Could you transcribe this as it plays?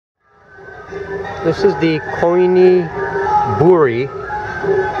This is the Koinobori.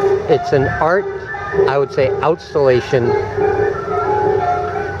 It's an art, I would say, installation.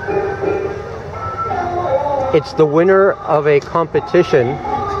 It's the winner of a competition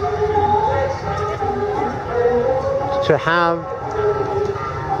to have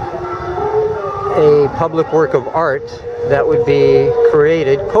a public work of art that would be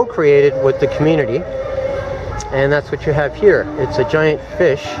co-created with the community. And that's what you have here. It's a giant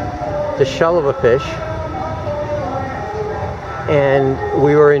fish, the shell of a fish. And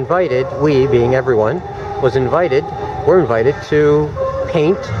we were invited, we being everyone, we're invited to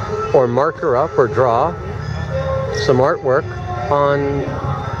paint or marker up or draw some artwork on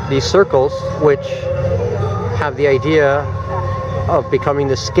these circles, which have the idea of becoming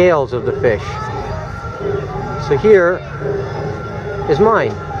the scales of the fish. So here is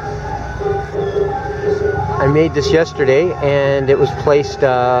mine. I made this yesterday, and it was placed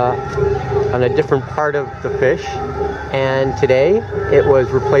on a different part of the fish, and today it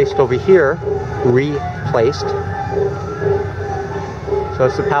was replaced over here, replaced. So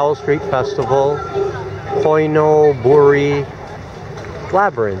it's the Powell Street Festival, Koinobori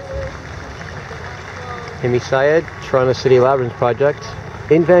Labyrinth. HïMY SYeD, Toronto City Labyrinth Project,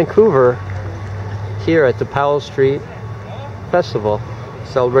 in Vancouver, here at the Powell Street Festival,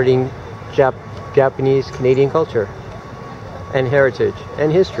 celebrating Japanese Canadian culture and heritage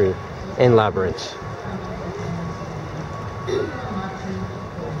and history and labyrinths.